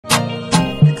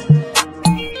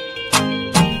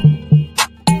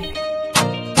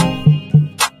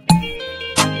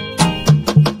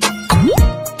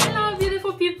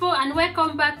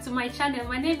channel.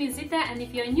 My name is Zita, and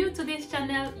if you're new to this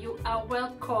channel, you are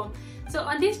welcome. So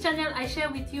on this channel, I share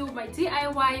with you my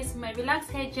DIYs, my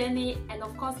relaxed hair journey, and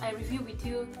of course I review with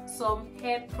you some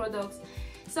hair products.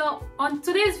 So on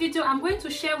today's video, I'm going to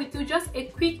share with you just a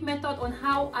quick method on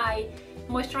how I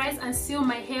moisturize and seal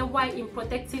my hair while in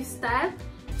protective style.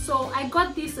 So I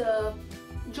got this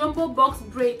jumbo box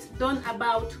braids done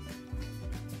about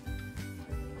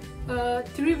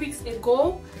 3 weeks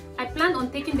ago. I plan on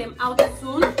taking them out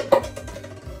soon.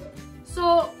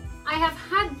 So I have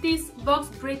had this box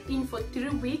braid in for 3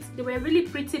 weeks. They were really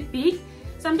pretty big.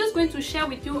 So I'm just going to share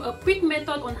with you a quick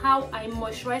method on how I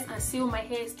moisturize and seal my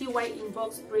hair still while in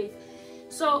box braid.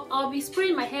 So I'll be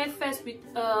spraying my hair first with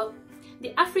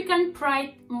the African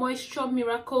Pride Moisture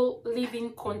Miracle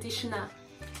Leave-In Conditioner.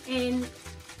 And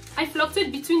I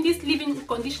fluctuate between this leave-in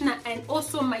conditioner and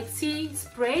also my tea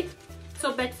spray.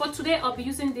 So but for today I'll be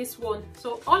using this one.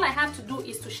 So all I have to do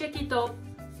is to shake it up,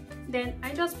 then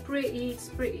I just spray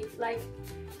it. Like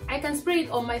I can spray it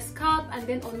on my scalp and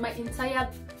then on my entire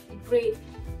braid.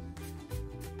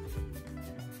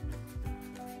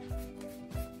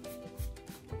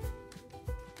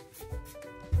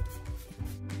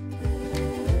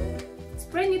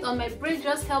 Spraying it on my braid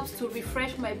just helps to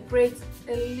refresh my braids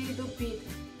a little bit.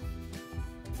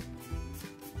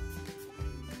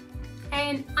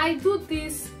 And I do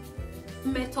this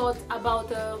method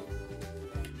about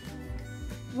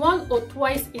 1 or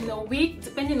twice in a week,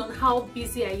 depending on how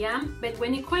busy I am. But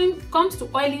when it comes to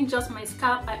oiling just my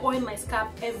scalp, I oil my scalp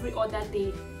every other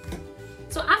day.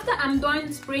 So after I'm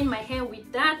done spraying my hair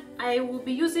with that, I will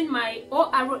be using my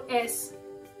ORS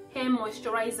hair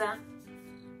moisturizer.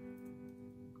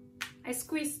 I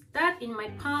squeeze that in my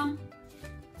palm,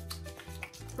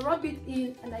 rub it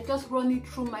in, and I just run it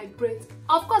through my braids.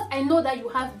 Of course, I know that you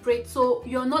have braids, so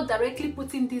you're not directly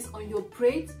putting this on your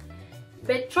braids,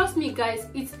 but trust me guys,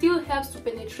 it still helps to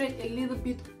penetrate a little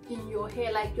bit in your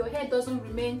hair, like your hair doesn't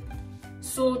remain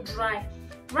so dry.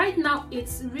 Right now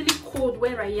it's really cold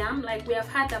where I am, like we have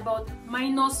had about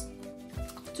minus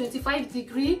 25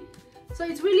 degrees, so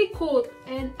it's really cold,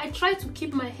 and I try to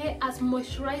keep my hair as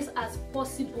moisturized as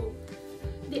possible.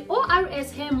 The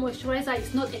ORS hair moisturizer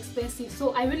is not expensive,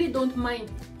 so I really don't mind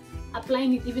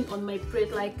applying it even on my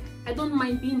braid. Like I don't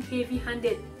mind being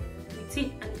heavy-handed with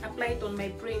it and apply it on my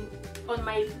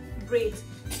braids.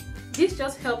 This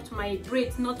just helped my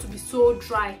braids not to be so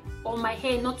dry, or my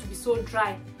hair not to be so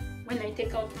dry when I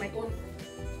take out my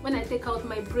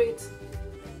braids.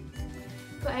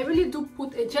 So I really do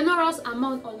put a generous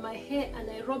amount on my hair and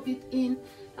I rub it in.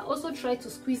 I also try to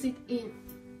squeeze it in.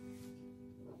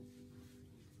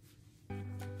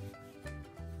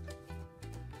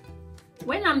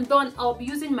 When I'm done, I'll be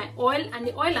using my oil, and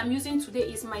the oil I'm using today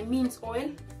is my mint oil.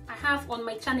 I have on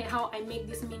my channel how I make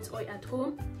this mint oil at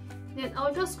home. Then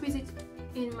I'll just squeeze it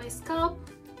in my scalp.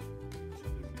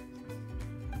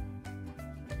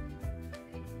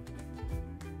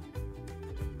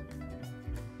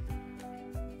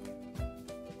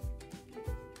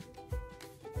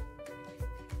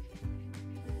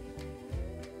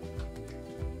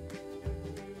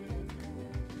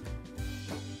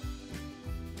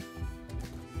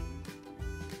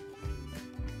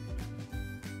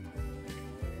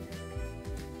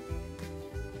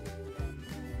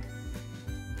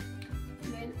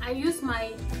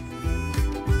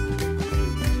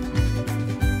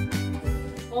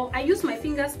 I use my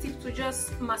fingers tip to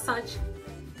just massage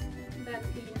that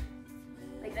in.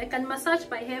 Like I can massage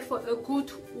my hair for a good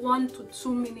 1 to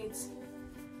 2 minutes.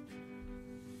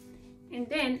 And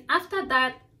then after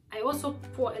that, I also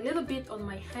pour a little bit on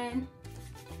my hand,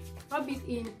 rub it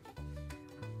in,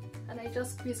 and I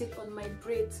just squeeze it on my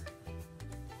braids.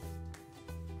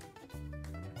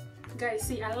 Guys,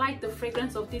 see, I like the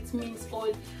fragrance of this mint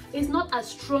oil. It's not as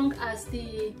strong as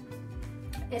the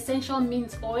essential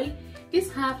mint oil. This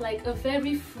have like a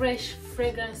very fresh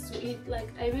fragrance to it.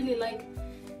 Like I really like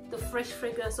the fresh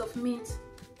fragrance of mint.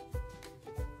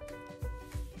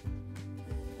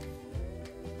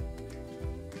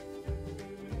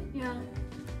 Yeah,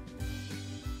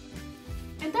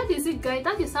 and that is it guys.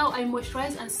 That is how I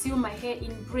moisturize and seal my hair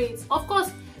in braids. Of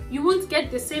course, you won't get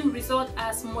the same result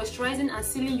as moisturizing and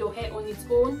sealing your hair on its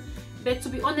own, but to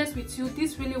be honest with you,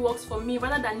 this really works for me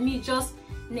rather than me just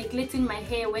neglecting my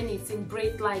hair when it's in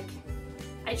braid. Like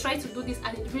I try to do this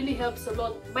and it really helps a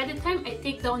lot. By the time I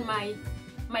take down my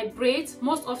braids,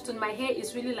 most often my hair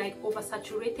is really like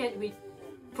oversaturated with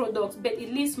products, but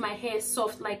it leaves my hair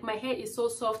soft. Like my hair is so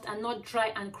soft and not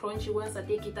dry and crunchy once I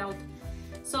take it out.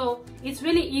 So it's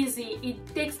really easy.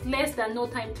 It takes less than no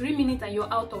time, 3 minutes, and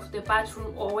you're out of the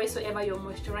bathroom or wheresoever you're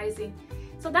moisturizing.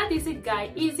 So that is it, guys.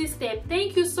 Easy step.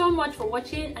 Thank you so much for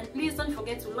watching, and please don't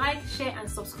forget to like, share and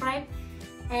subscribe,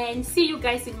 and see you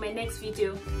guys in my next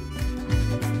video.